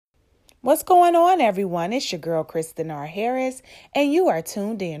What's going on, everyone? It's your girl, Kristen R. Harris, and you are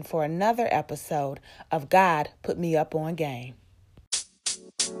tuned in for another episode of God Put Me Up on Game.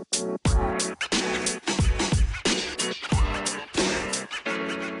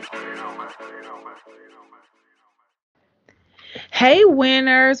 Hey,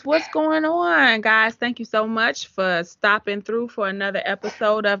 winners, what's going on, guys? Thank you so much for stopping through for another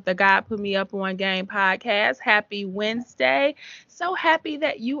episode of the God Put Me Up on Game podcast. Happy Wednesday. So happy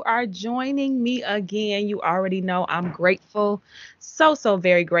that you are joining me again. You already know I'm grateful, so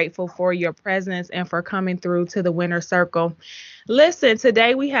very grateful for your presence and for coming through to the winner circle. Listen,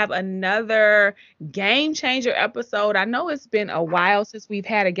 today we have another game changer episode. I know it's been a while since we've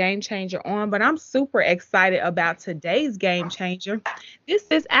had a game changer on, but I'm super excited about today's game changer. This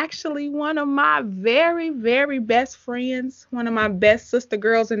is actually one of my very best friends, one of my best sister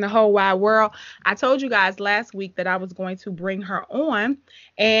girls in the whole wide world. I told you guys last week that I was going to bring her on,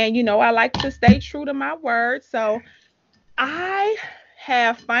 and I like to stay true to my word. So I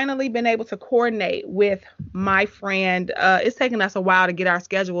have finally been able to coordinate with my friend. It's taken us a while to get our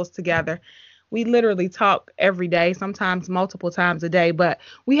schedules together. We literally talk every day, sometimes multiple times a day, but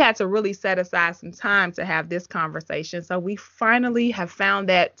we had to really set aside some time to have this conversation. So we finally have found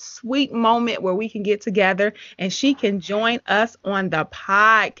that sweet moment where we can get together and she can join us on the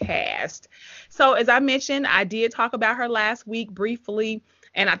podcast. So as I mentioned, I did talk about her last week briefly.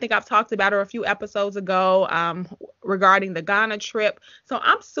 And I think I've talked about her a few episodes ago regarding the Ghana trip. So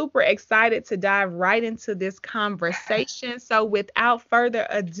I'm super excited to dive right into this conversation. So without further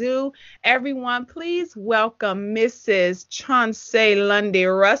ado, everyone, please welcome Mrs. Chauncey Lundy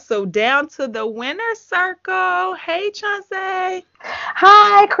Russell down to the winner circle. Hey, Chauncey.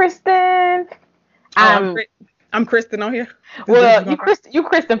 Hi, Kristen. I'm Kristen on here. Well, you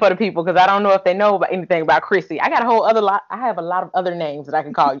Kristen for the people because I don't know if they know about anything about Chrissy. I got a whole other lot. I have a lot of other names that I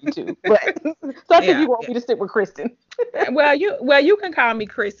can call you too, but so I think you want me to stick with Kristen. Well, you can call me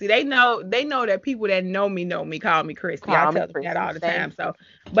Chrissy. They know that people that know me call me Chrissy. I tell them that all the time. So,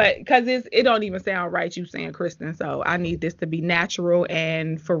 but because it don't even sound right you saying Kristen. So I need this to be natural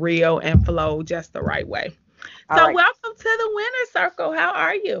and for real and flow just the right way. So welcome to the winner circle. How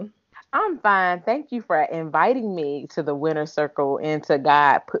are you? I'm fine. Thank you for inviting me to the winner circle and to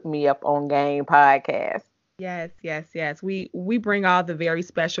God Put Me Up on Game podcast. Yes. We bring all the very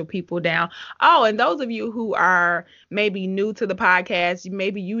special people down. Oh, and those of you who are maybe new to the podcast,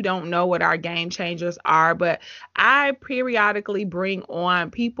 maybe you don't know what our game changers are, but I periodically bring on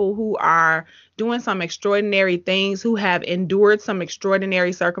people who are doing some extraordinary things, who have endured some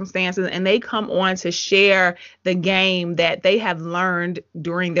extraordinary circumstances, and they come on to share the game that they have learned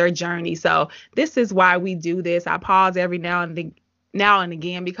during their journey. So this is why we do this. I pause every now and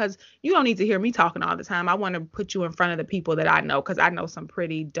again because you don't need to hear me talking all the time. I want to put you in front of the people that I know because I know some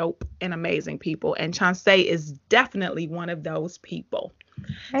pretty dope and amazing people. And Chauncey is definitely one of those people.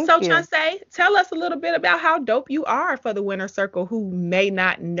 Thank you. Chauncey, tell us a little bit about how dope you are for the winner circle who may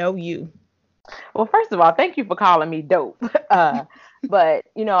not know you. Well, first of all, thank you for calling me dope. But,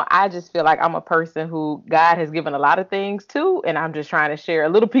 I just feel like I'm a person who God has given a lot of things to, and I'm just trying to share a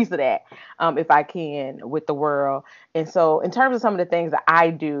little piece of that, if I can, with the world. And so, in terms of some of the things that I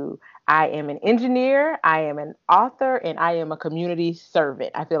do, I am an engineer, I am an author, and I am a community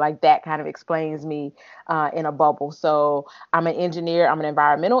servant. I feel like that kind of explains me in a bubble. So, I'm an engineer, I'm an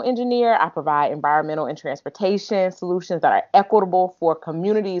environmental engineer. I provide environmental and transportation solutions that are equitable for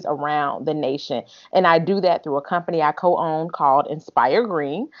communities around the nation. And I do that through a company I co-own called Inspire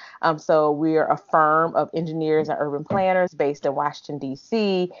Green. So we're a firm of engineers and urban planners based in Washington,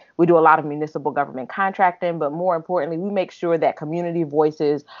 D.C. We do a lot of municipal government contracting, but more importantly, we make sure that community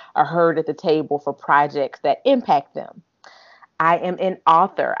voices are heard at the table for projects that impact them. I am an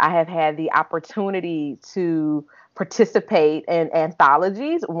author. I have had the opportunity to participate in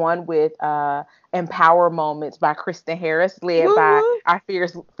anthologies, one with Empower Moments by Kristen Harris, led by our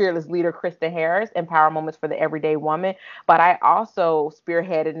fearless leader, Kristen Harris, Empower Moments for the Everyday Woman. But I also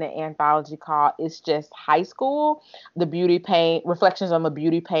spearheaded an anthology called It's Just High School, Reflections on the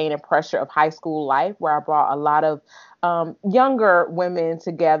Beauty, Pain, and Pressure of High School Life, where I brought a lot of younger women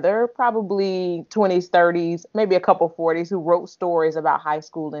together, probably 20s, 30s, maybe a couple 40s, who wrote stories about high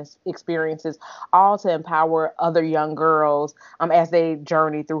school experiences, all to empower other young girls as they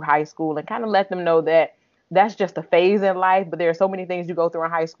journey through high school and kind of let them know that that's just a phase in life, but there are so many things you go through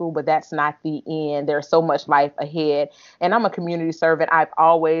in high school, but that's not the end. There's so much life ahead. And I'm a community servant. I've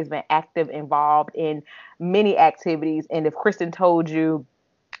always been active, involved in many activities. And if Kristen told you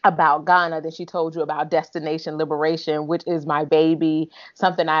about Ghana, then she told you about Destination Liberation, which is my baby,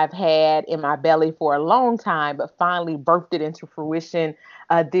 something I've had in my belly for a long time, but finally birthed it into fruition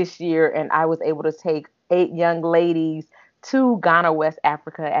this year. And I was able to take 8 young ladies to Ghana, West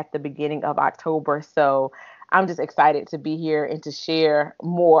Africa at the beginning of October. So I'm just excited to be here and to share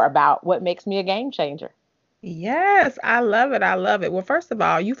more about what makes me a game changer. Yes, I love it. I love it. Well, first of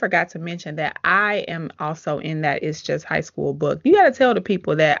all, you forgot to mention that I am also in that It's Just High School book. You got to tell the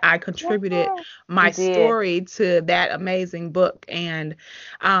people that I contributed Yeah. my You did. story to that amazing book. And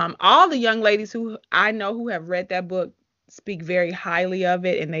all the young ladies who I know who have read that book speak very highly of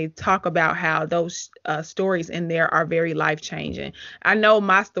it. And they talk about how those stories in there are very life changing. I know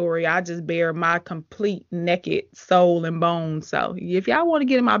my story. I just bear my complete naked soul and bones. So if y'all want to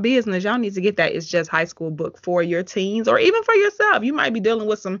get in my business, y'all need to get that It's Just High School book for your teens or even for yourself. You might be dealing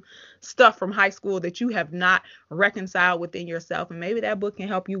with some stuff from high school that you have not reconciled within yourself, and maybe that book can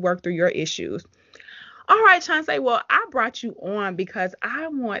help you work through your issues. All right, Chauncey. Well, I brought you on because I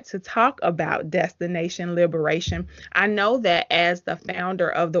want to talk about Destination Liberation. I know that as the founder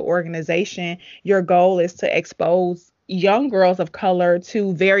of the organization, your goal is to expose young girls of color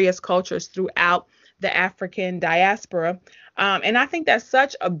to various cultures throughout the African diaspora. And I think that's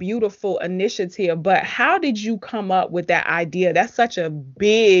such a beautiful initiative. But how did you come up with that idea? That's such a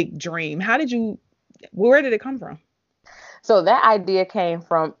big dream. Where did it come from? So that idea came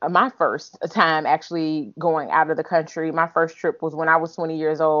from my first time actually going out of the country. My first trip was when I was 20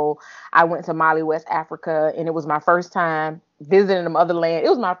 years old. I went to Mali, West Africa, and it was my first time visiting the motherland. It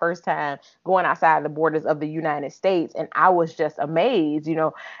was my first time going outside the borders of the United States, and I was just amazed.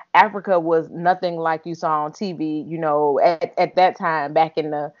 Africa was nothing like you saw on TV. At that time, back in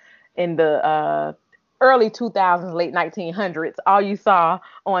the early 2000s, late 1900s, all you saw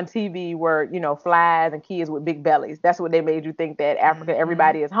on TV were, flies and kids with big bellies. That's what they made you think, that Africa, Hmm.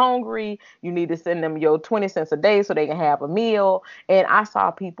 everybody is hungry. You need to send them your 20 cents a day so they can have a meal. And I saw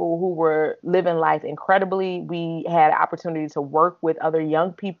people who were living life incredibly. We had an opportunity to work with other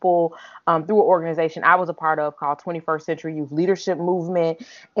young people through an organization I was a part of called 21st Century Youth Leadership Movement.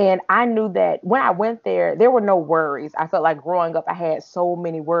 And I knew that when I went there were no worries. I felt like growing up, I had so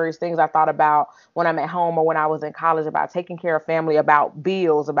many worries, things I thought about when I'm at home or when I was in college, about taking care of family, about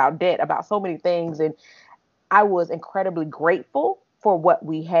bills, about debt, about so many things. And I was incredibly grateful for what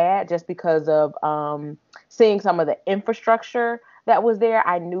we had, just because of seeing some of the infrastructure that was there.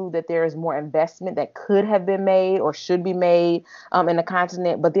 I knew that there is more investment that could have been made or should be made in the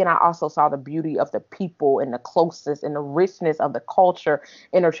continent. But then I also saw the beauty of the people and the closeness and the richness of the culture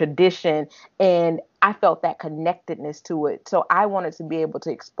and the tradition. And I felt that connectedness to it. So I wanted to be able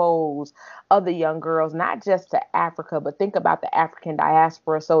to expose other young girls, not just to Africa, but think about the African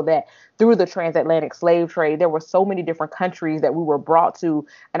diaspora, so that through the transatlantic slave trade, there were so many different countries that we were brought to.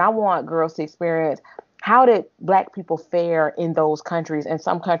 And I want girls to experience, how did Black people fare in those countries? In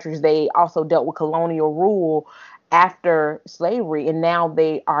some countries, they also dealt with colonial rule after slavery, and now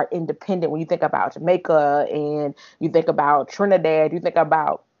they are independent. When you think about Jamaica and you think about Trinidad, you think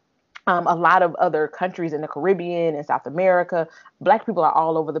about a lot of other countries in the Caribbean and South America. Black people are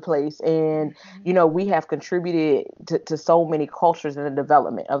all over the place. And, we have contributed to so many cultures in the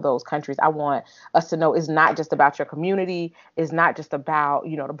development of those countries. I want us to know it's not just about your community. It's not just about,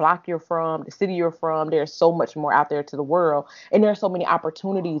 the block you're from, the city you're from. There's so much more out there to the world. And there are so many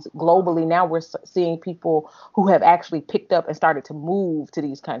opportunities globally. Now we're seeing people who have actually picked up and started to move to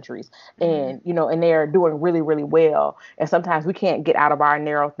these countries. Mm-hmm. And they're doing really, really well. And sometimes we can't get out of our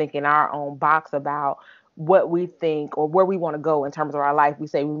narrow thinking, our own box about what we think or where we want to go in terms of our life. We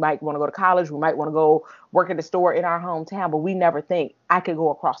say we might want to go to college, we might want to go work at the store in our hometown, but we never think I could go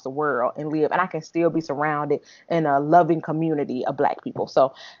across the world and live, and I can still be surrounded in a loving community of Black people.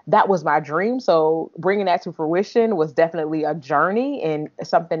 So that was my dream. So bringing that to fruition was definitely a journey, and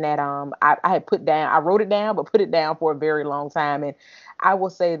something that I had put down. I wrote it down, but put it down for a very long time. And I will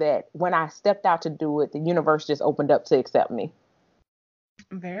say that when I stepped out to do it, the universe just opened up to accept me.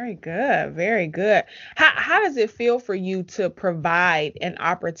 Very good. Very good. How does it feel for you to provide an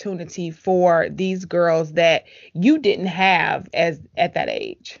opportunity for these girls that you didn't have as at that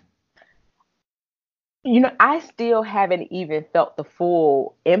age? I still haven't even felt the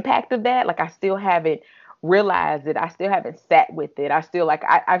full impact of that. Like, I still haven't realized it. I still haven't sat with it.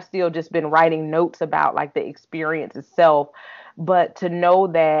 I've still just been writing notes about like the experience itself. But to know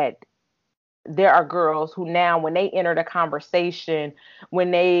that there are girls who now, when they enter the conversation, when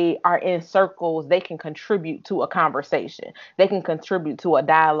they are in circles, they can contribute to a conversation. They can contribute to a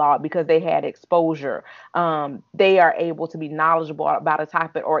dialogue because they had exposure. They are able to be knowledgeable about a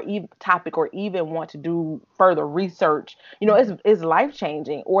topic, or even want to do further research. It's life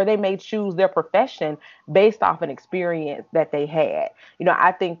changing. Or they may choose their profession based off an experience that they had.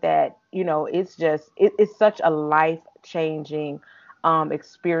 I think that it's such a life changing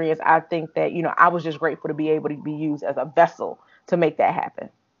experience. I think that, I was just grateful to be able to be used as a vessel to make that happen.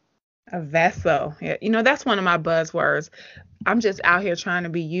 A vessel. Yeah, that's one of my buzzwords. I'm just out here trying to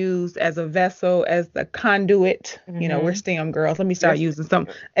be used as a vessel, as the conduit. We're STEM girls. Let me start Yes. using some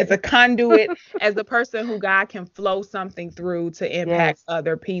as a conduit, as the person who God can flow something through to impact Yes.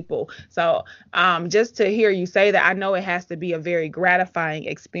 other people. So, just to hear you say that, I know it has to be a very gratifying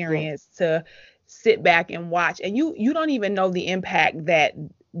Yes. experience to sit back and watch. And you don't even know the impact that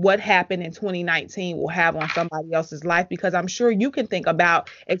what happened in 2019 will have on somebody else's life, because I'm sure you can think about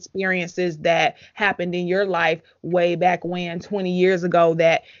experiences that happened in your life way back when 20 years ago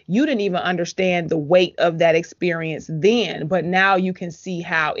that you didn't even understand the weight of that experience then, but now you can see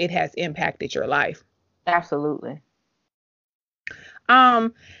how it has impacted your life. Absolutely.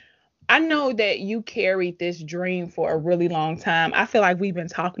 Um I know that you carried this dream for a really long time. I feel like we've been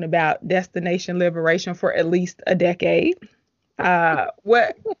talking about destination liberation for at least a decade.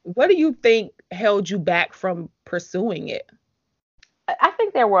 What do you think held you back from pursuing it? I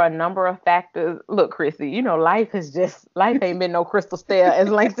think there were a number of factors. Look, Chrissy, life ain't been no crystal stair, as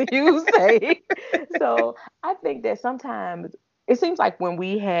Langston Hughes say. So I think that sometimes it seems like when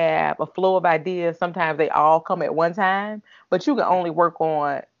we have a flow of ideas, sometimes they all come at one time, but you can only work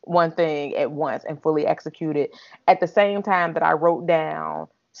on one thing at once and fully execute it. At the same time that I wrote down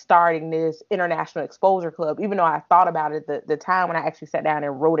starting this international exposure club, even though I thought about it, the time when I actually sat down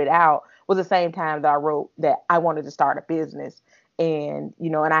and wrote it out was the same time that I wrote that I wanted to start a business. And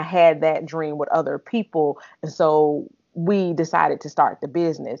I had that dream with other people, and so we decided to start the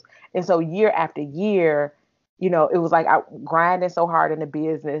business. And so year after year, it was like I grinding so hard in the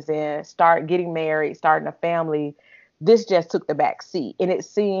business and start getting married, starting a family. This just took the back seat, and it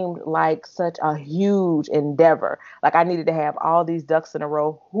seemed like such a huge endeavor. Like I needed to have all these ducks in a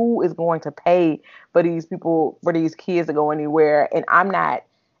row. Who is going to pay for these people, for these kids to go anywhere? And I'm not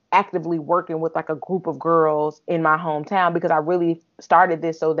actively working with like a group of girls in my hometown, because I really started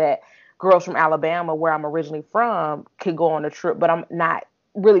this so that girls from Alabama, where I'm originally from, could go on a trip, but I'm not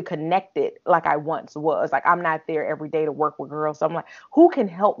really connected like I once was. Like I'm not there every day to work with girls. So I'm like, who can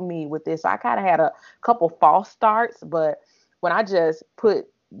help me with this? So I kind of had a couple false starts, but when I just put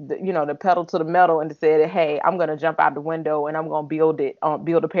the pedal to the metal and said, hey, I'm gonna jump out the window and I'm gonna build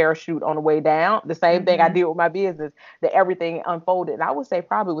a parachute on the way down. The same thing I Mm-hmm. did with my business, that everything unfolded. And I would say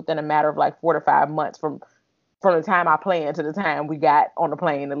probably within a matter of like 4 to 5 months from the time I planned to the time we got on the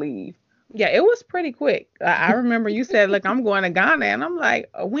plane to leave. Yeah, it was pretty quick. I remember you said, "Look, I'm going to Ghana," and I'm like,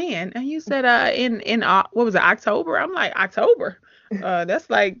 "When?" And you said, in what was it, October?" I'm like, "October? That's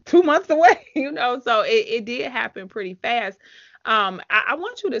like 2 months away." So it did happen pretty fast. I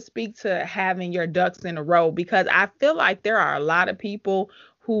want you to speak to having your ducks in a row, because I feel like there are a lot of people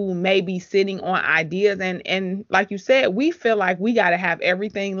who may be sitting on ideas, and like you said, we feel like we got to have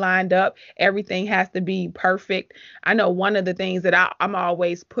everything lined up, everything has to be perfect. I know one of the things that I'm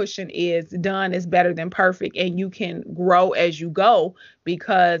always pushing is done is better than perfect, and you can grow as you go,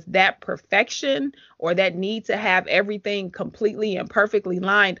 because that perfection, or that need to have everything completely and perfectly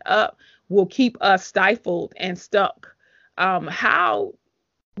lined up, will keep us stifled and stuck. How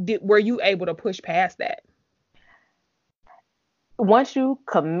were you able to push past that? Once you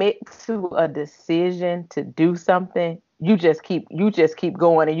commit to a decision to do something, you just keep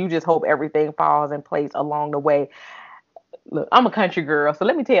going, and you just hope everything falls in place along the way. Look, I'm a country girl, so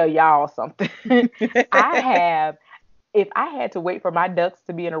let me tell y'all something. I have If I had to wait for my ducks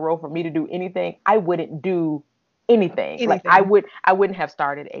to be in a row for me to do anything, I wouldn't do anything. Like I Anything. would I wouldn't have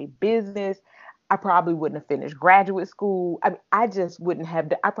started a business. I probably wouldn't have finished graduate school. I just wouldn't have.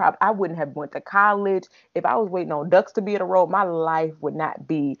 I wouldn't have went to college if I was waiting on ducks to be in a row. My life would not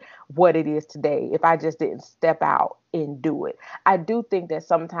be what it is today if I just didn't step out and do it. I do think that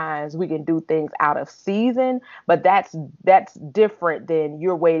sometimes we can do things out of season, but that's different than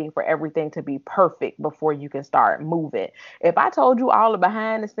you're waiting for everything to be perfect before you can start moving. If I told you all the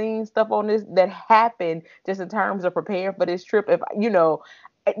behind the scenes stuff on this that happened just in terms of preparing for this trip, if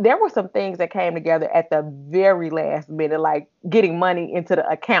there were some things that came together at the very last minute, like getting money into the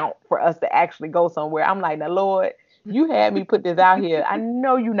account for us to actually go somewhere. I'm like, now, Lord, You had me put this out here. I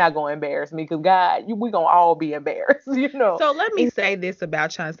know you're not gonna embarrass me, because God, we gonna all be embarrassed, So let me say this about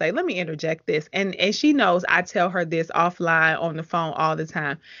Chauncey. Let me interject this. And she knows I tell her this offline on the phone all the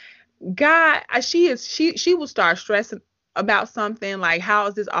time. God, she will start stressing about something like, how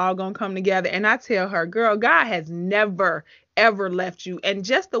is this all gonna come together? And I tell her, girl, God has never ever left you. And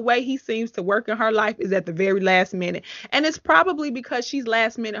just the way he seems to work in her life is at the very last minute. And it's probably because she's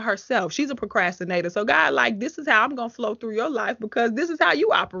last minute herself. She's a procrastinator. So God, like, this is how I'm gonna flow through your life, because this is how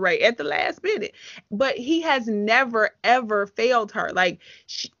you operate at the last minute. But he has never ever failed her. Like,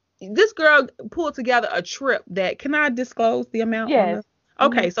 this girl pulled together a trip that, can I disclose the amount on yes. the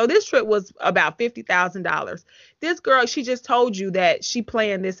Okay, so this trip was about $50,000. This girl, she just told you that she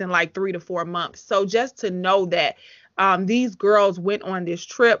planned this in like 3 to 4 months. So just to know that these girls went on this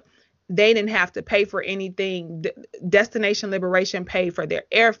trip, they didn't have to pay for anything. Destination Liberation paid for their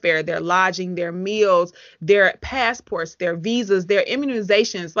airfare, their lodging, their meals, their passports, their visas, their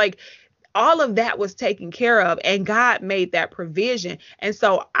immunizations. Like, all of that was taken care of, and God made that provision. And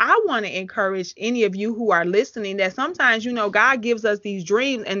so I want to encourage any of you who are listening that sometimes, God gives us these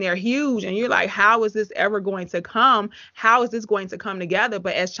dreams and they're huge, and you're like, how is this ever going to come? How is this going to come together?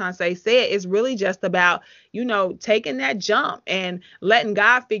 But as Chauncey said, it's really just about, taking that jump and letting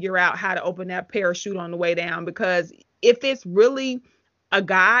God figure out how to open that parachute on the way down. Because if it's really a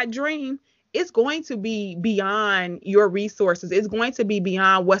God dream, it's going to be beyond your resources. It's going to be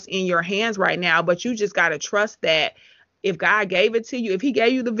beyond what's in your hands right now. But you just got to trust that if God gave it to you, if he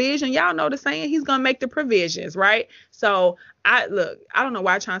gave you the vision, y'all know the saying, he's going to make the provisions, right? So I don't know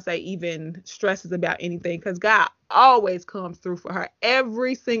why Chauncey even stresses about anything, because God always comes through for her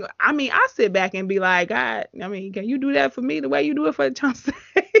every single. I sit back and be like, God, can you do that for me the way you do it for Chauncey?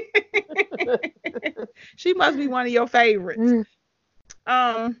 She must be one of your favorites.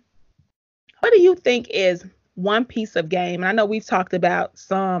 Um, what do you think is one piece of game? And I know we've talked about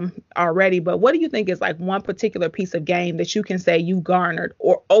some already, but what do you think is like one particular piece of game that you can say you garnered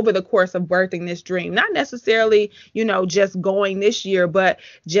or over the course of birthing this dream? Not necessarily, just going this year, but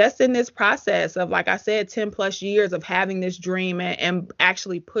just in this process of, like I said, 10 plus years of having this dream and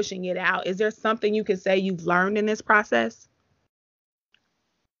actually pushing it out. Is there something you can say you've learned in this process?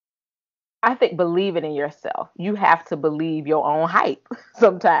 I think believing in yourself. You have to believe your own hype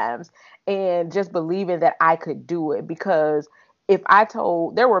sometimes, and just believing that I could do it. Because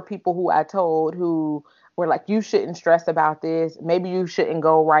there were people who I told who were like, you shouldn't stress about this. Maybe you shouldn't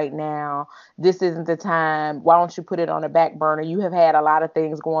go right now. This isn't the time. Why don't you put it on the back burner? You have had a lot of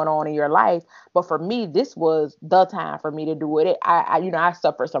things going on in your life. But for me, this was the time for me to do it. I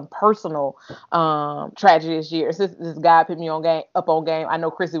suffered some personal tragedy this year. Since this guy put me up on game, I know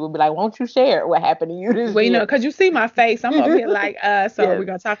Chrissy would be like, won't you share what happened to you this Well, year? because you see my face, I'm over here like, so Yes. we're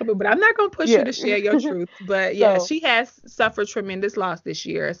gonna talk about, but I'm not gonna push you Yeah. to share your truth. But yeah, So she has suffered tremendous loss this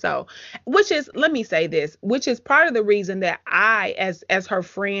year. So, which is, let me say this, which is part of the reason that I, as her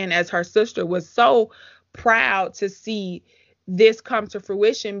friend, as her sister, was so proud to see this come to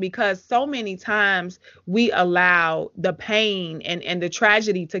fruition, because so many times we allow the pain and the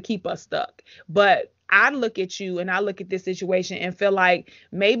tragedy to keep us stuck. But I look at you and I look at this situation and feel like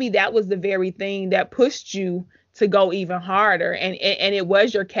maybe that was the very thing that pushed you to go even harder, and it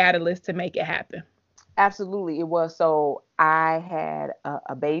was your catalyst to make it happen. absolutely, it was. So I had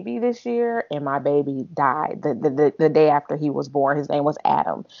a baby this year, and my baby died the day after he was born. His name was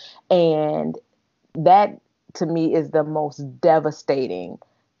Adam, and that to me is the most devastating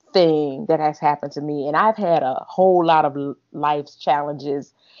thing that has happened to me. And I've had a whole lot of life's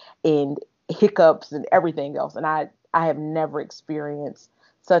challenges and hiccups and everything else, and I have never experienced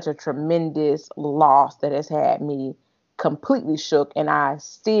such a tremendous loss that has had me completely shook, and I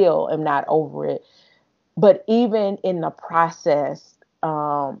still am not over it. But even in the process,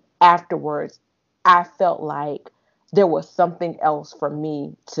 afterwards, I felt like there was something else for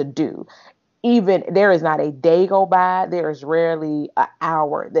me to do. Even there is not a day go by, there is rarely an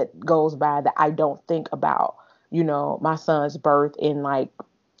hour that goes by that I don't think about, my son's birth, and like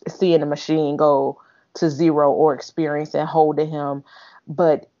seeing the machine go to zero, or experiencing holding him.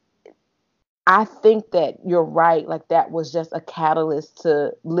 But I think that you're right. Like, that was just a catalyst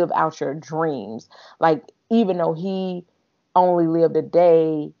to live out your dreams. Like, even though he only lived a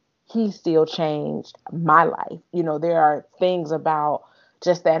day, he still changed my life. There are things about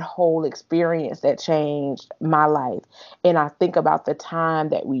just that whole experience that changed my life. And I think about the time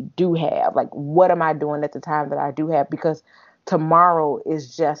that we do have. Like, what am I doing at the time that I do have? Because tomorrow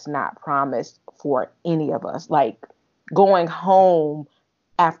is just not promised for any of us. Like, going home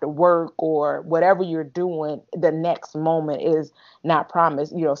after work or whatever you're doing, the next moment is not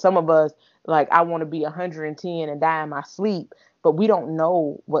promised. Some of us, like I want to be 110 and die in my sleep, but we don't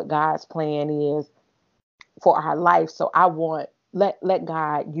know what God's plan is for our life. So I want let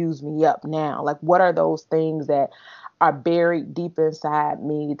God use me up now. Like, what are those things that are buried deep inside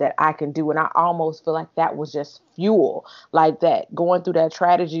me that I can do? And I almost feel like that was just fuel. Like that going through that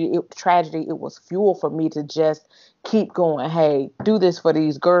tragedy, it was fuel for me to just keep going. Hey, do this for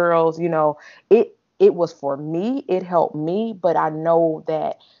these girls. It was for me. It helped me, but I know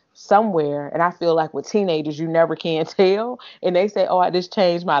that somewhere, and I feel like with teenagers, you never can tell, and they say, oh, I just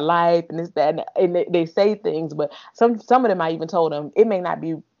changed my life and this, that, and they say things, but some of them, I even told them it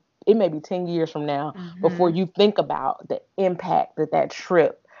may be 10 years from now before you think about the impact that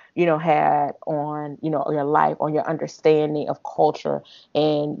trip, had on, your life, on your understanding of culture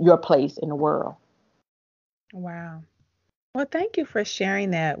and your place in the world. Wow. Well, thank you for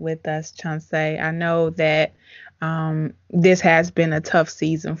sharing that with us, Chauncey. I know that this has been a tough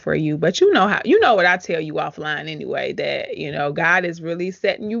season for you, but you know what I tell you offline anyway, that God is really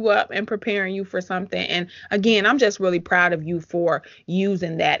setting you up and preparing you for something. And again, I'm just really proud of you for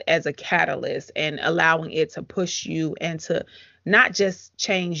using that as a catalyst and allowing it to push you and to not just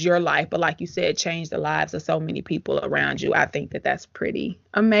change your life, but like you said, change the lives of so many people around you. I think that that's pretty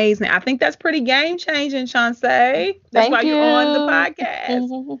amazing. I think that's pretty game changing, Chauncey. That's why Thank you're on the you.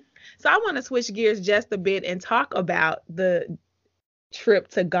 podcast. So I want to switch gears just a bit and talk about the trip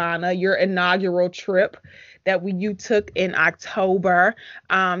to Ghana, your inaugural trip that you took in October.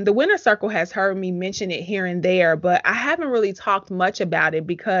 The Winner Circle has heard me mention it here and there, but I haven't really talked much about it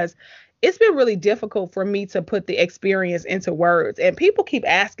because it's been really difficult for me to put the experience into words. And people keep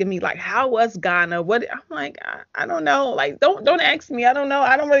asking me like, how was Ghana? What I'm like, I don't know. Like, don't ask me. I don't know.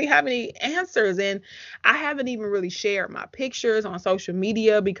 I don't really have any answers. And I haven't even really shared my pictures on social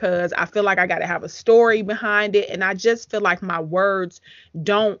media because I feel like I got to have a story behind it. And I just feel like my words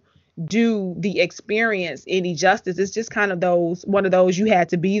don't do the experience any justice. It's just kind of one of those you had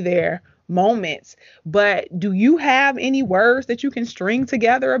to be there moments. But do you have any words that you can string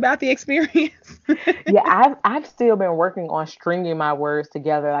together about the experience? Yeah, I've still been working on stringing my words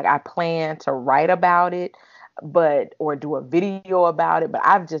together. Like I plan to write about it, or do a video about it, but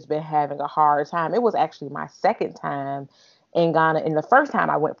I've just been having a hard time. It was actually my second time in Ghana, and the first time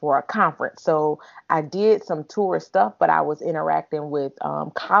I went for a conference. So I did some tourist stuff, but I was interacting with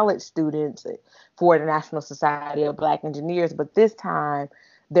college students for the National Society of Black Engineers. But this time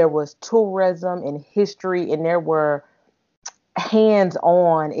there was tourism and history, and there were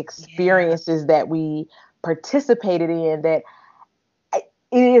hands-on experiences that we participated in that it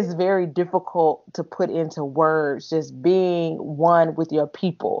is very difficult to put into words, just being one with your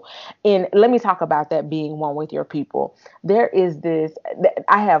people. And let me talk about that, being one with your people. There is this,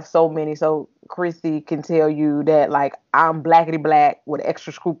 I have so many. So Chrissy can tell you that like I'm blackety black with an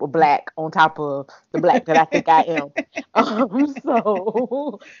extra scoop of black on top of the black that I think I am.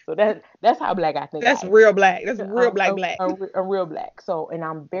 So that's how black I think That's I am. real black. That's real black I'm, black. I'm, I'm real black. So, and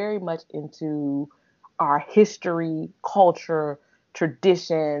I'm very much into our history, culture,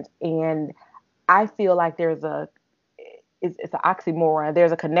 traditions, and I feel like it's an oxymoron.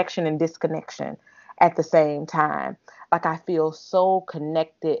 There's a connection and disconnection at the same time. Like I feel so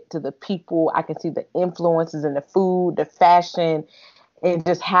connected to the people. I can see the influences in the food, the fashion, and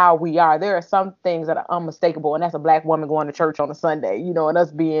just how we are. There are some things that are unmistakable, and that's a black woman going to church on a Sunday, and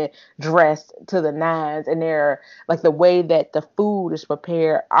us being dressed to the nines. And they're like the way that the food is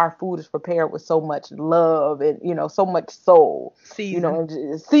prepared. Our food is prepared with so much love and so much soul.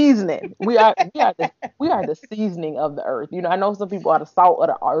 And seasoning. We are the seasoning of the earth. I know some people are the salt of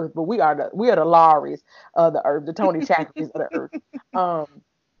the earth, but we are the Lawrys of the earth, the Tony Chackerys of the earth.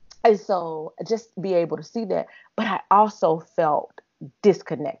 And so just be able to see that, but I also felt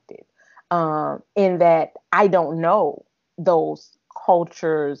disconnected in that I don't know those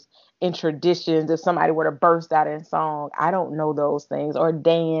cultures and traditions. If somebody were to burst out in song, I don't know those things, or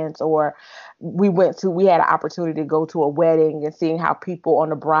dance, or we had an opportunity to go to a wedding and seeing how people on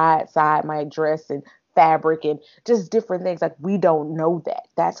the bride side might dress in fabric and just different things. Like we don't know that.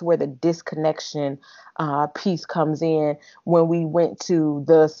 That's where the disconnection piece comes in. When we went to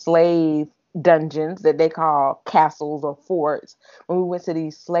the slave dungeons that they call castles or forts, when we went to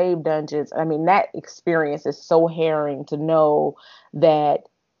these slave dungeons, I mean, that experience is so harrowing to know that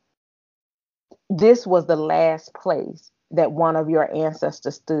this was the last place that one of your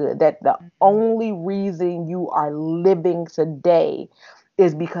ancestors stood, that the only reason you are living today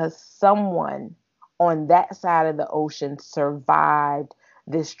is because someone on that side of the ocean survived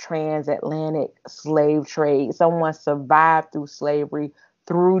this transatlantic slave trade. Someone survived through slavery,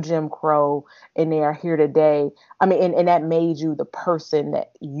 through Jim Crow, and they are here today. I mean, and that made you the person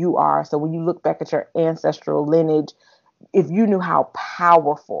that you are. So when you look back at your ancestral lineage, if you knew how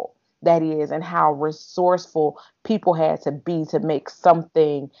powerful that is and how resourceful people had to be to make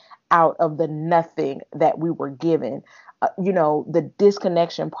something out of the nothing that we were given. The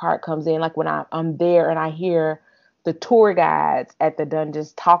disconnection part comes in, like when I'm there and I hear the tour guides at the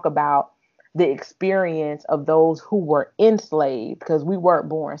dungeons talk about the experience of those who were enslaved, because we weren't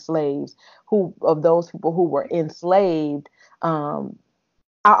born slaves, who of those people who were enslaved. I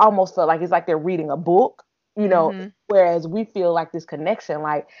almost felt like it's like they're reading a book, whereas we feel like this connection,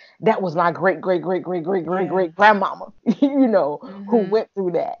 like that was my great, great, great, great, great, great, great grandmama, who went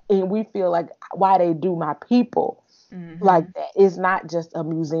through that. And we feel like why they do my people like that. It's not just a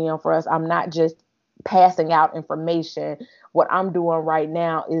museum for us. I'm not just passing out information. What I'm doing right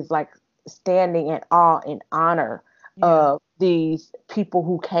now is like standing in awe and honor of these people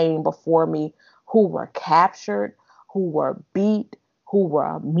who came before me, who were captured, who were beat, who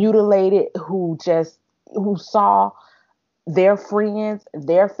were mutilated, who saw their friends,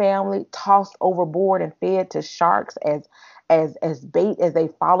 their family tossed overboard and fed to sharks as bait as they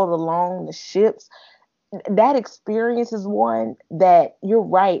followed along the ships. That experience is one that, you're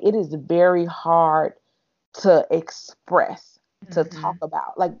right, it is very hard to express, to talk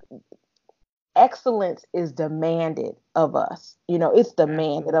about. Like, excellence is demanded of us. It's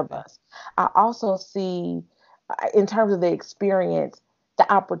demanded of us. I also see, in terms of the experience, the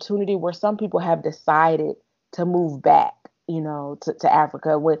opportunity where some people have decided to move back, to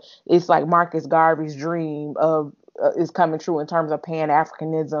Africa. When it's like Marcus Garvey's dream of is coming true in terms of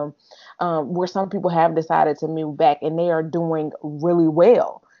Pan-Africanism, where some people have decided to move back and they are doing really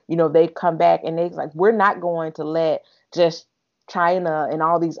well. They've come back and they're like, we're not going to let just China and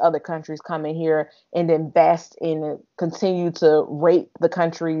all these other countries come in here and invest and continue to rape the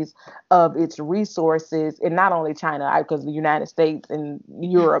countries of its resources. And not only China, because the United States and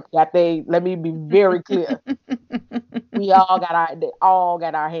Europe, let me be very clear. They all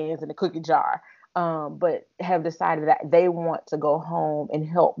got our hands in the cookie jar, but have decided that they want to go home and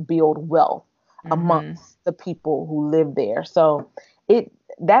help build wealth amongst the people who live there. So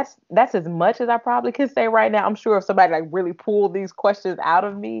that's as much as I probably can say right now. I'm sure if somebody like really pulled these questions out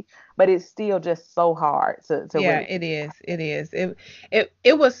of me, but it's still just so hard to really.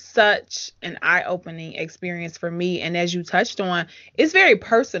 It was such an eye-opening experience for me, and as you touched on, it's very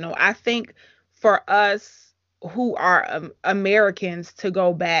personal. I think for us who are Americans to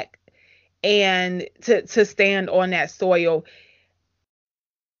go back and to stand on that soil,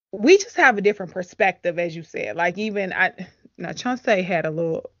 we just have a different perspective, as you said. Like, even now Chauncey had a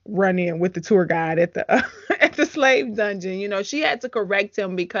little run in with the tour guide at the at the slave dungeon. She had to correct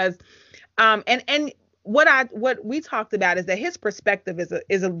him because and what we talked about is that his perspective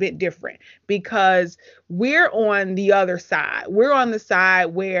is a bit different, because we're on the other side. We're on the side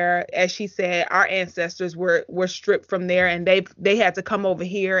where, as she said, our ancestors were stripped from there, and they had to come over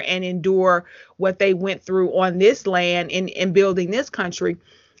here and endure what they went through on this land in building this country.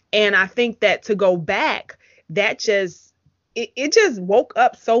 And I think that to go back, that it just woke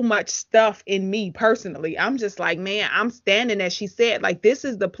up so much stuff in me personally. I'm just like, man, I'm standing, as she said, like, this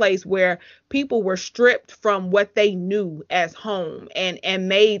is the place where people were stripped from what they knew as home and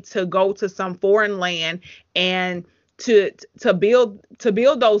made to go to some foreign land and to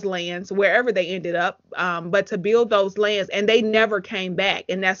build those lands wherever they ended up, but to build those lands, and they never came back.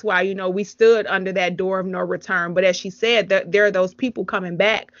 And that's why we stood under that door of no return. But as she said, there are those people coming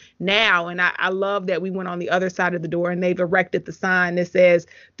back now, and I love that we went on the other side of the door and they've erected the sign that says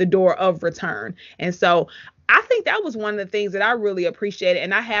the door of return. And so I think that was one of the things that I really appreciated,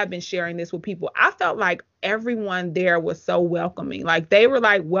 and I have been sharing this with people. I felt like everyone there was so welcoming. Like, they were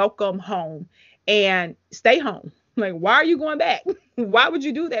like, welcome home and stay home. Like, why are you going back? Why would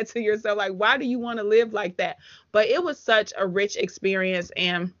you do that to yourself? Like, why do you want to live like that? But it was such a rich experience,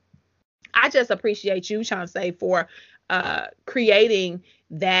 and I just appreciate you, Chauncey, for creating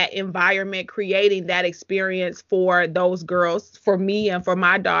that environment, creating that experience for those girls, for me and for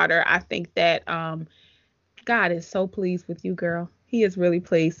my daughter. I think that God is so pleased with you, girl. He is really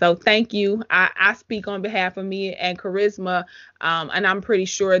pleased. So thank you. I speak on behalf of me and Charisma, and I'm pretty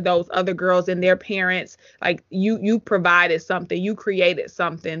sure those other girls and their parents, like, you provided something, you created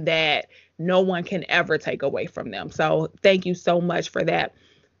something that no one can ever take away from them. So thank you so much for that.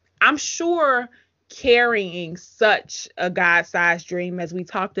 I'm sure carrying such a God-sized dream, as we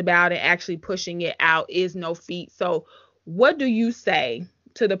talked about, and actually pushing it out is no feat. So what do you say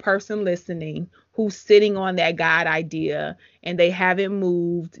to the person listening who's sitting on that God idea and they haven't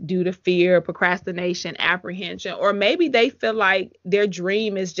moved due to fear, procrastination, apprehension, or maybe they feel like their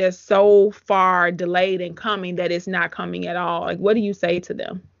dream is just so far delayed in coming that it's not coming at all? Like, what do you say to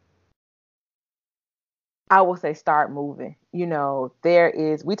them? I will say start moving. We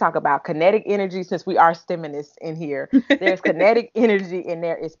talk about kinetic energy since we are STEMinists in here. There's kinetic energy and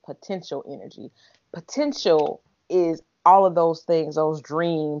there is potential energy. Potential is all of those things, those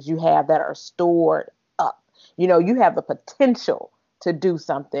dreams you have that are stored up. You have the potential to do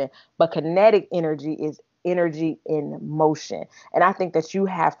something, but kinetic energy is energy in motion. And I think that you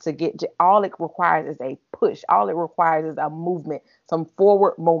have to all it requires is a push. All it requires is a movement, some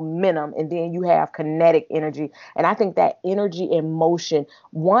forward momentum, and then you have kinetic energy. And I think that energy in motion,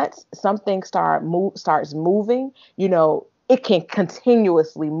 once something starts moving, it can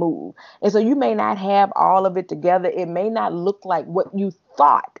continuously move. And so you may not have all of it together. It may not look like what you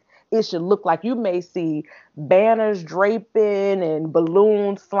thought it should look like. You may see banners draping and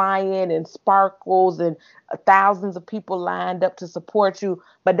balloons flying and sparkles and thousands of people lined up to support you,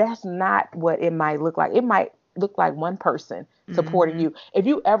 but that's not what it might look like. It might look like one person supporting you. If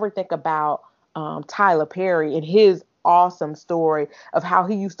you ever think about Tyler Perry and his awesome story of how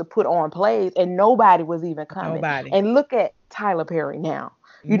he used to put on plays and nobody was even coming. Nobody. And look at Tyler Perry now.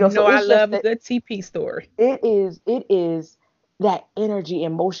 So I love a good TP story. It is that energy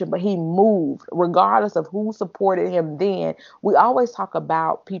and motion, but he moved regardless of who supported him then. We always talk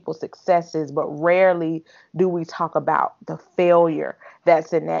about people's successes, but rarely do we talk about the failure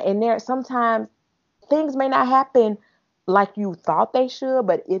that's in that. And there sometimes things may not happen like you thought they should,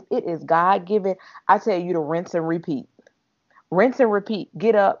 but if it is God-given, I tell you to rinse and repeat. Rinse and repeat.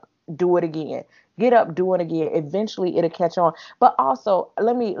 Get up, do it again. Get up, do it again. Eventually it'll catch on. But also,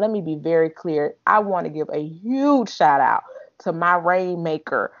 let me be very clear. I want to give a huge shout out to my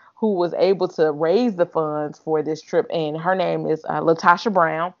rainmaker who was able to raise the funds for this trip. And her name is Latasha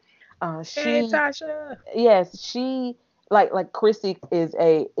Brown. Hey, Tasha. Yes, she like Chrissy is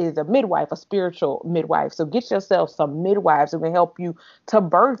a midwife, a spiritual midwife. So get yourself some midwives who can help you to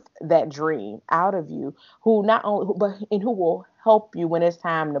birth that dream out of you, who not only but and who will help you when it's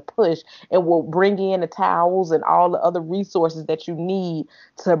time to push and will bring in the towels and all the other resources that you need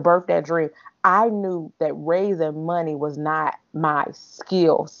to birth that dream. I knew that raising money was not my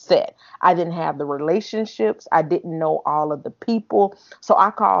skill set. I didn't have the relationships. I didn't know all of the people. So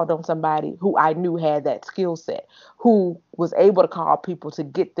I called on somebody who I knew had that skill set, who was able to call people to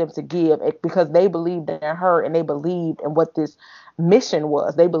get them to give because they believed in her and they believed in what this mission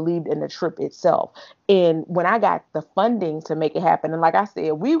was. They believed in the trip itself. And when I got the funding to make it happen, and like I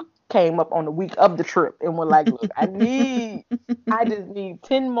said, we came up on the week of the trip and were like, look, I just need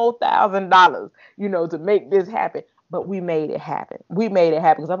 $10,000 more, to make this happen. But we made it happen. We made it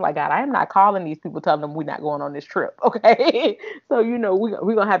happen because I'm like, God, I am not calling these people telling them we're not going on this trip. Okay. So, we're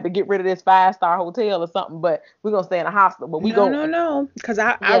going to have to get rid of this 5-star hotel or something, but we're going to stay in a hospital. But we No. Because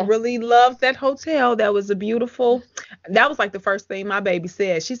I really loved that hotel. That was that was like the first thing my baby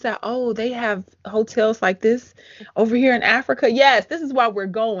said. She said, oh, they have hotels like this over here in Africa. Yes, this is why we're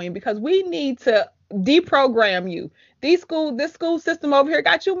going, because we need to deprogram you. This school system over here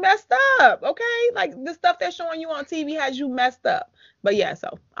got you messed up. Okay. Like the stuff they're showing you on TV has you messed up. But yeah,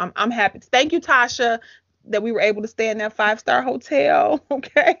 so I'm happy. Thank you, Tasha, that we were able to stay in that 5-star hotel.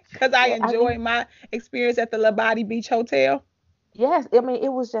 Okay. Because I enjoyed my experience at the Labadi Beach Hotel. Yes. I mean,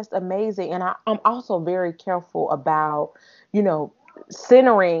 it was just amazing. And I'm also very careful about,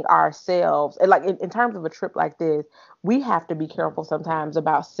 centering ourselves. And like in terms of a trip like this, we have to be careful sometimes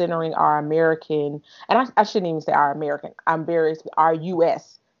about centering our American, and I shouldn't even say our American, our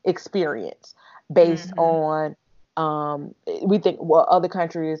U.S. experience based on, we think, well, other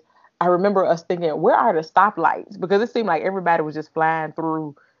countries. I remember us thinking, where are the stoplights? Because it seemed like everybody was just flying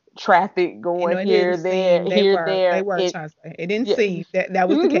through traffic going here, there, here, there. They were, it didn't seem that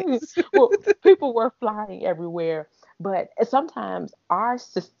was the case. Well, people were flying everywhere. But sometimes our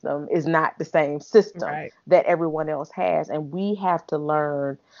system is not the same system that everyone else has. And we have to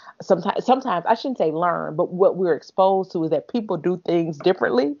learn. Sometimes I shouldn't say learn, but what we're exposed to is that people do things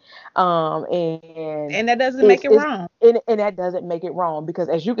differently. And that doesn't make it wrong. And that doesn't make it wrong, because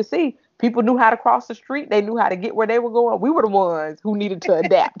as you can see, people knew how to cross the street. They knew how to get where they were going. We were the ones who needed to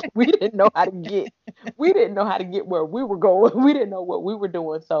adapt. We didn't know how to get where we were going. We didn't know what we were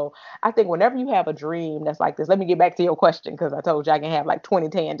doing. So I think whenever you have a dream that's like this, let me get back to your question, because I told you I can have like 20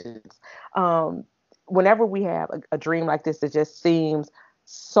 tangents. Whenever we have a dream like this, it just seems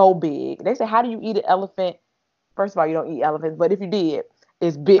so big. They say, how do you eat an elephant? First of all, you don't eat elephants, but if you did,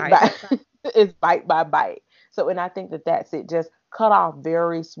 it's bite by bite. So, and I think that's it. Just cut off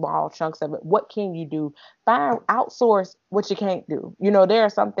very small chunks of it. What can you do? Outsource what you can't do. There are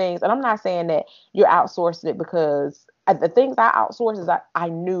some things, and I'm not saying that you're outsourcing it, because the things I outsource is I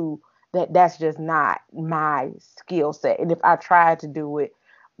knew that that's just not my skill set. And if I tried to do it,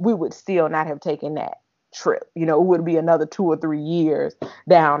 we would still not have taken that trip. It would be another 2 or 3 years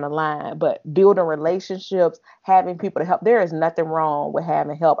down the line. But building relationships, having people to help, there is nothing wrong with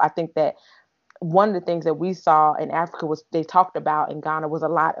having help. I think that one of the things that we saw in Africa was, they talked about in Ghana, was a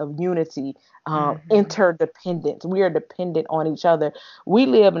lot of unity, interdependence. We are dependent on each other. We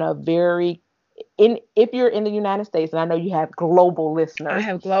live in a very, if you're in the United States, and I know you have global listeners. I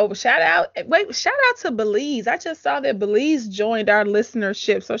have global. Shout out to Belize. I just saw that Belize joined our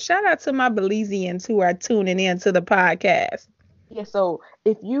listenership. So shout out to my Belizeans who are tuning in to the podcast. Yeah, so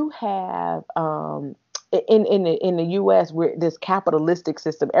if you have in the US, we're this capitalistic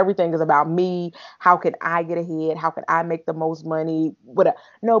system. Everything is about me. How can I get ahead? How can I make the most money?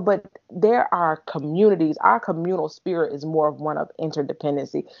 No, but there are communities. Our communal spirit is more of one of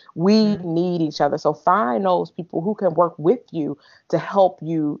interdependency. We need each other. So find those people who can work with you to help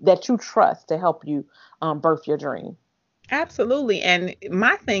you, that you trust, to help you birth your dream. Absolutely. And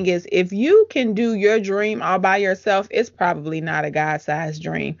my thing is, if you can do your dream all by yourself, it's probably not a God-sized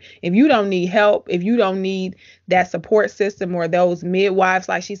dream. If you don't need help, if you don't need that support system or those midwives,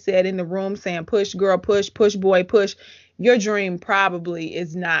 like she said in the room, saying, push girl, push boy, push, your dream probably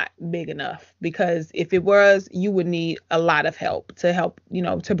is not big enough, because if it was, you would need a lot of help, to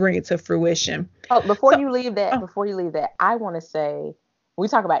bring it to fruition. Oh, before you leave that, I want to say, we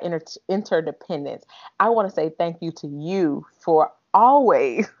talk about interdependence. I want to say thank you to you for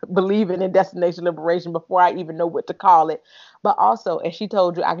always believing in Destination Liberation before I even know what to call it. But also, as she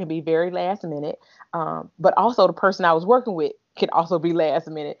told you, I can be very last minute. But also, the person I was working with can also be last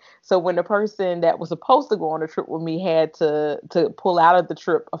minute. So when the person that was supposed to go on a trip with me had to pull out of the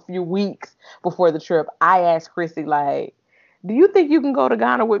trip a few weeks before the trip, I asked Chrissy, like, do you think you can go to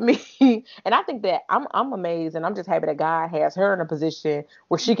Ghana with me? And I think that I'm amazed, and I'm just happy that God has her in a position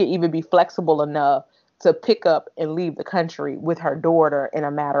where she can even be flexible enough to pick up and leave the country with her daughter in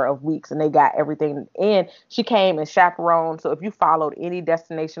a matter of weeks. And they got everything. And she came and chaperoned. So if you followed any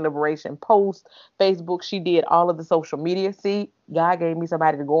Destination Liberation post, Facebook, she did all of the social media. See, God gave me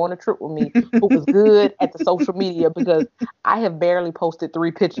somebody to go on a trip with me who was good at the social media, because I have barely posted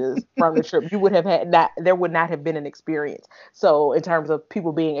 3 pictures from the trip. There would not have been an experience. So in terms of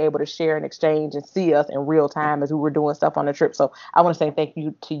people being able to share and exchange and see us in real time as we were doing stuff on the trip. So I want to say thank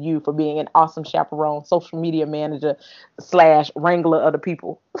you to you for being an awesome chaperone, social media manager / wrangler of the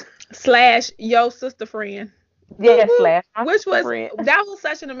people. / your sister friend. Yeah, which was that was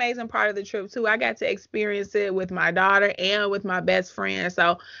such an amazing part of the trip too. I got to experience it with my daughter and with my best friend.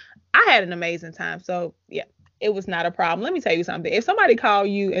 So I had an amazing time. So yeah, it was not a problem. Let me tell you something. If somebody call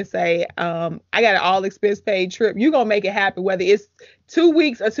you and say, I got an all expense paid trip, you're gonna make it happen, whether it's 2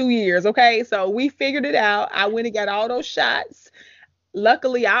 weeks or 2 years. Okay. So we figured it out. I went and got all those shots.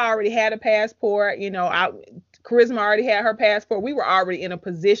 Luckily, I already had a passport. Charisma already had her passport. We were already in a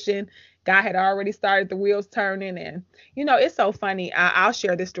position. God had already started the wheels turning. And, it's so funny. I'll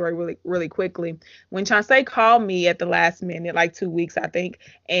share this story really, really quickly. When Chauncey called me at the last minute, like 2 weeks, I think,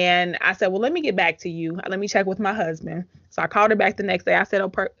 and I said, well, let me get back to you. Let me check with my husband. So I called her back the next day. I said,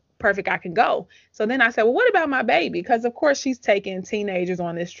 oh, perfect, I can go. So then I said, well, what about my baby? Because, of course, she's taking teenagers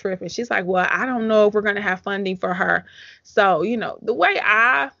on this trip. And she's like, well, I don't know if we're going to have funding for her. So, the way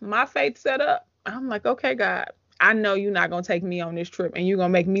my faith set up, I'm like, okay, God, I know you're not going to take me on this trip and you're going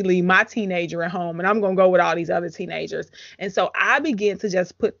to make me leave my teenager at home and I'm going to go with all these other teenagers. And so I began to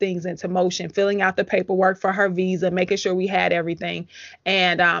just put things into motion, filling out the paperwork for her visa, making sure we had everything.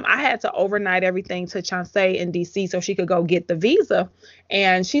 And I had to overnight everything to Chauncey in DC so she could go get the visa.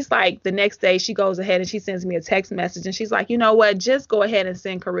 And she's like, the next day she goes ahead and she sends me a text message and she's like, you know what, just go ahead and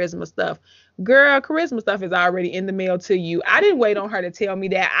send Charisma stuff. Girl, Charisma stuff is already in the mail to you. I didn't wait on her to tell me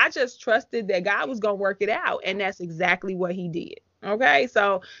that. I just trusted that God was going to work it out. And that's exactly what he did. Okay.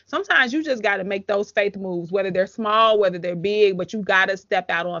 So sometimes you just got to make those faith moves, whether they're small, whether they're big, but you got to step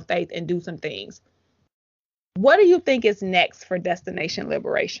out on faith and do some things. What do you think is next for Destination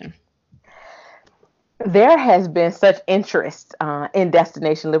Liberation? There has been such interest in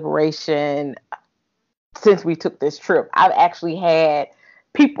Destination Liberation since we took this trip. I've actually had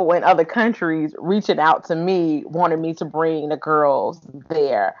people in other countries reaching out to me, wanting me to bring the girls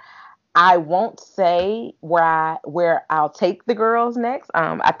there. I won't say where I'll take the girls next.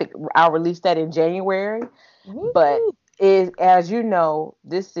 I think I'll release that in January. Woo-hoo. But as you know,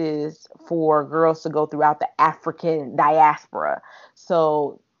 this is for girls to go throughout the African diaspora.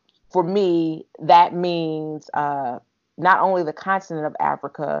 So for me, that means not only the continent of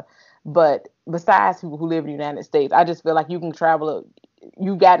Africa, but besides people who live in the United States. I just feel like you can travel.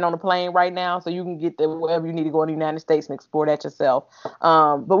 You gotten on a plane right now, so you can get there wherever you need to go in the United States and explore that yourself.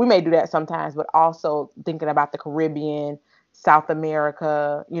 But we may do that sometimes, but also thinking about the Caribbean, South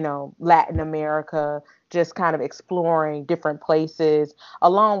America, Latin America, just kind of exploring different places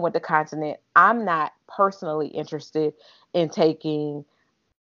along with the continent. I'm not personally interested in taking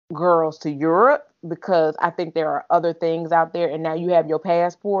girls to Europe because I think there are other things out there. And now you have your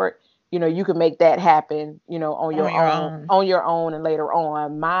passport, you can make that happen, on your own. And later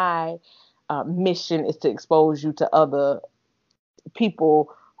on, my mission is to expose you to other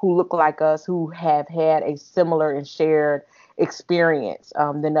people who look like us, who have had a similar and shared experience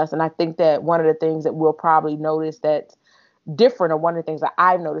than us. And I think that one of the things that we'll probably notice that's different, or one of the things that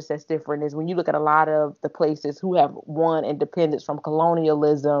I've noticed that's different, is when you look at a lot of the places who have won independence from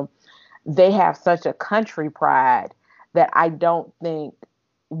colonialism, they have such a country pride that I don't think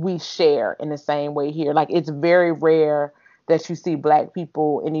we share in the same way here. Like, it's very rare that you see Black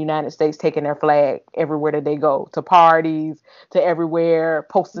people in the United States taking their flag everywhere that they go, to parties, to everywhere,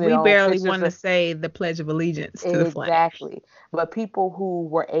 posting it We on barely pictures. want to say the Pledge of Allegiance to the flag. Exactly. But people who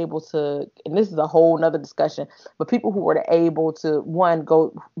were able to, and this is a whole nother discussion, but people who were able to, one,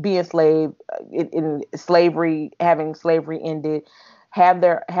 go be enslaved in slavery, having slavery ended, have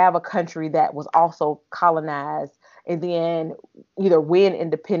a country that was also colonized, and then either win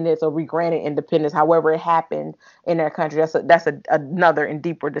independence or be granted independence, however it happened in their country. That's another and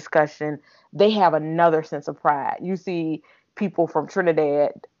deeper discussion. They have another sense of pride. You see people from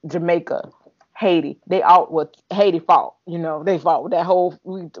Trinidad, Jamaica, Haiti. Haiti fought. They fought with that whole.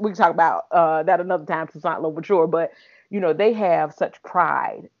 We can talk about that another time. It's not low mature, but they have such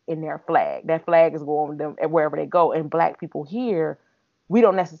pride in their flag. That flag is going with them wherever they go. And Black people here, we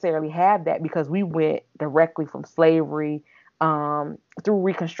don't necessarily have that because we went directly from slavery through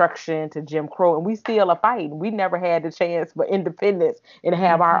Reconstruction to Jim Crow, and we still are fighting. We never had the chance for independence and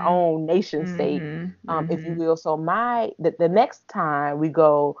have our own nation state, if you will. So the next time we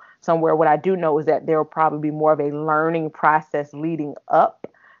go somewhere, what I do know is that there will probably be more of a learning process leading up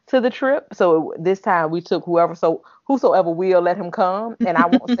to the trip. So this time we took whosoever will, let him come. And I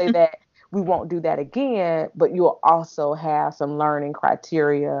won't say that we won't do that again, but you'll also have some learning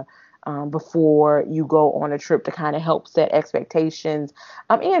criteria before you go on a trip to kind of help set expectations,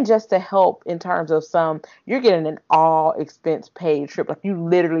 and just to help in terms of you're getting an all expense paid trip. Like, you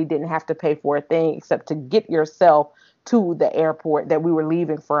literally didn't have to pay for a thing except to get yourself to the airport that we were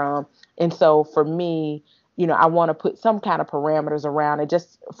leaving from. And so for me, I want to put some kind of parameters around it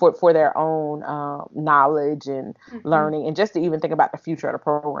just for their own knowledge and learning, and just to even think about the future of the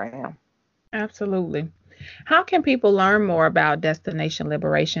program. Absolutely. How can people learn more about Destination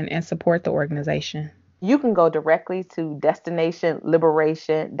Liberation and support the organization? You can go directly to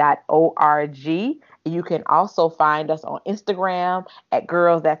destinationliberation.org. You can also find us on Instagram at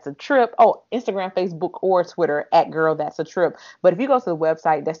Girls That's a Trip. Oh, Instagram, Facebook, or Twitter at Girl That's a Trip. But if you go to the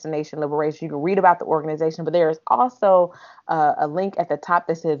website, Destination Liberation, you can read about the organization. But there is also a link at the top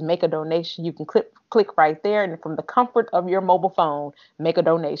that says make a donation. You can click right there, and from the comfort of your mobile phone, make a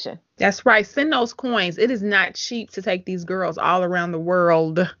donation. That's right. Send those coins. It is not cheap to take these girls all around the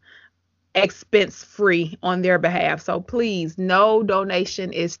world expense free on their behalf. So please, no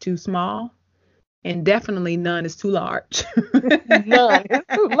donation is too small, and definitely none is too large. None is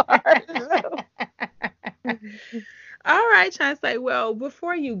too large. All right, Chauncey. Well,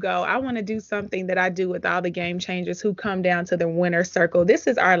 before you go, I want to do something that I do with all the game changers who come down to the winner circle. This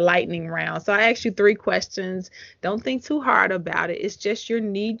is our lightning round. So I ask you 3 questions. Don't think too hard about it. It's just your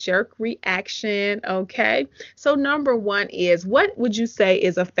knee-jerk reaction, okay? So number 1 is, what would you say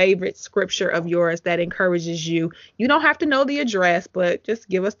is a favorite scripture of yours that encourages you? You don't have to know the address, but just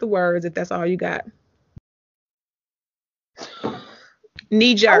give us the words if that's all you got.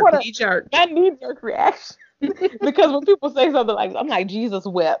 Knee-jerk. My knee-jerk reaction. Because when people say something like, I'm like, Jesus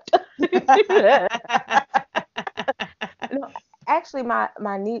wept. No, actually, my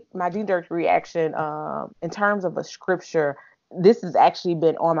knee-jerk reaction, in terms of a scripture, this has actually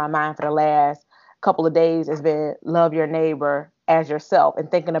been on my mind for the last couple of days, has been love your neighbor as yourself,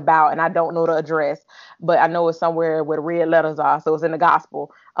 and thinking about, and I don't know the address, but I know it's somewhere where the red letters are, so it's in the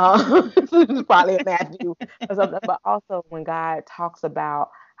gospel. It's probably in Matthew or something. But also when God talks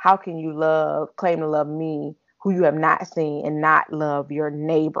about how can you claim to love me, who you have not seen, and not love your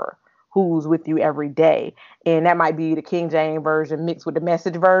neighbor who's with you every day. And that might be the King James version mixed with the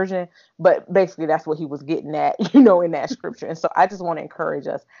Message version, but basically that's what he was getting at, in that scripture. And so I just want to encourage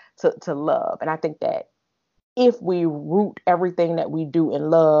us to love. And I think that if we root everything that we do in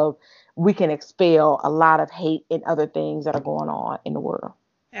love, we can expel a lot of hate and other things that are going on in the world.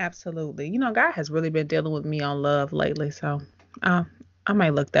 Absolutely. God has really been dealing with me on love lately, so uh, I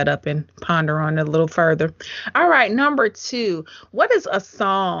might look that up and ponder on it a little further. All right, number two. What is a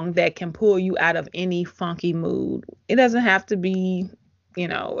song that can pull you out of any funky mood? It doesn't have to be,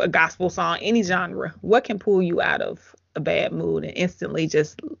 a gospel song, any genre. What can pull you out of a bad mood and instantly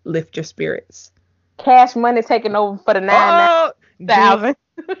just lift your spirits? Cash Money taking over for the Oh,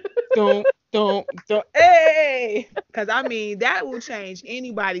 don't, 99,000. don't. Hey, because I mean, that will change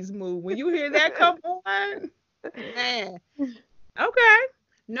anybody's mood. When you hear that come on, man. Okay.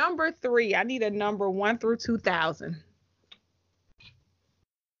 Number three. I need a number 1 through 2,000.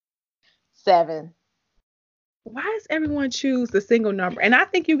 7. Why does everyone choose the single number? And I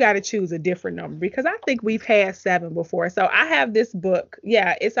think you got to choose a different number because I think we've had 7 before. So I have this book.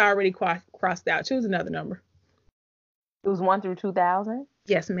 Yeah, it's already crossed out. Choose another number. It was 1 through 2,000.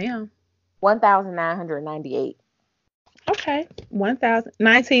 Yes, ma'am. 1,998. Okay.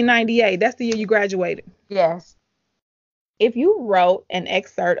 1998. That's the year you graduated. Yes. If you wrote an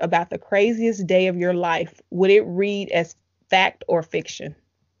excerpt about the craziest day of your life, would it read as fact or fiction?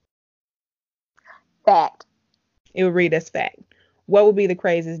 Fact. It would read as fact. What would be the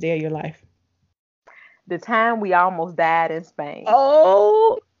craziest day of your life? The time we almost died in Spain.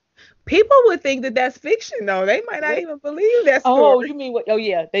 Oh, people would think that that's fiction, though. They might not even believe that story. Oh, you mean what? Oh,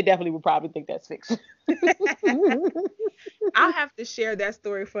 yeah. They definitely would probably think that's fiction. I'll have to share that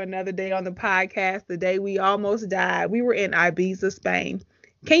story for another day on the podcast. The day we almost died. We were in Ibiza, Spain.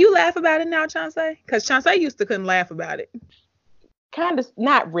 Can you laugh about it now, Chauncey? Because Chauncey used to couldn't laugh about it. Kind of,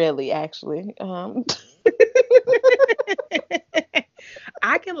 not really, actually.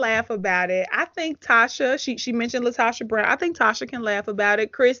 I can laugh about it. I think Tasha, she mentioned LaTasha Brown. I think Tasha can laugh about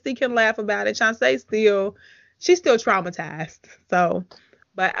it. Christy can laugh about it. Chauncey she's still traumatized. So,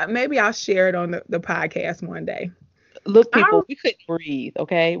 but maybe I'll share it on the podcast one day. Look, people, we couldn't breathe,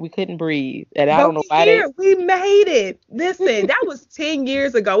 okay? We couldn't breathe. And I don't know why we made it. Listen, that was 10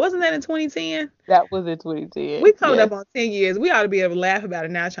 years ago. Wasn't that in 2010? That was in 2010. We coming up on 10 years. We ought to be able to laugh about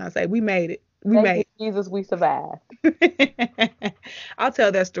it now, trying to say we made it. Thank you, Jesus, we survived. I'll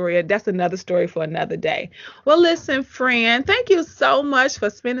tell that story. That's another story for another day. Well, listen, friend, thank you so much for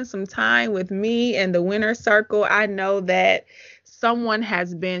spending some time with me and the Winner Circle. I know that someone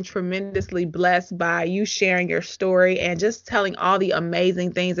has been tremendously blessed by you sharing your story and just telling all the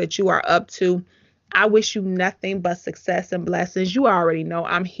amazing things that you are up to. I wish you nothing but success and blessings. You already know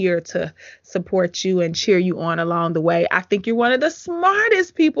I'm here to support you and cheer you on along the way. I think you're one of the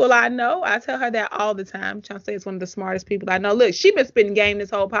smartest people I know. I tell her that all the time. Chauncey is one of the smartest people I know. Look, she's been spitting game this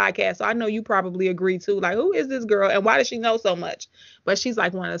whole podcast, so I know you probably agree too. Like, who is this girl and why does she know so much? But she's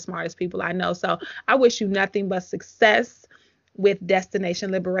like one of the smartest people I know. So I wish you nothing but success with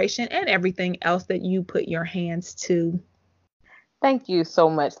Destination Liberation and everything else that you put your hands to. Thank you so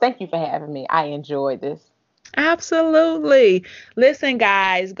much. Thank you for having me. I enjoyed this. Absolutely. Listen,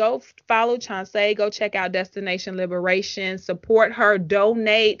 guys, go follow Chauncey. Go check out Destination Liberation. Support her,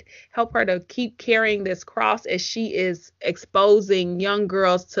 donate, help her to keep carrying this cross as she is exposing young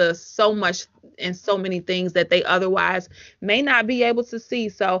girls to so much and so many things that they otherwise may not be able to see.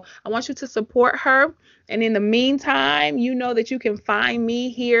 So I want you to support her. And in the meantime, you know that you can find me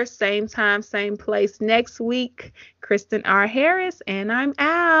here, same time, same place next week. Kristen R. Harris, and I'm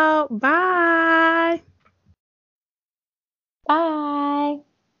out. Bye. Bye.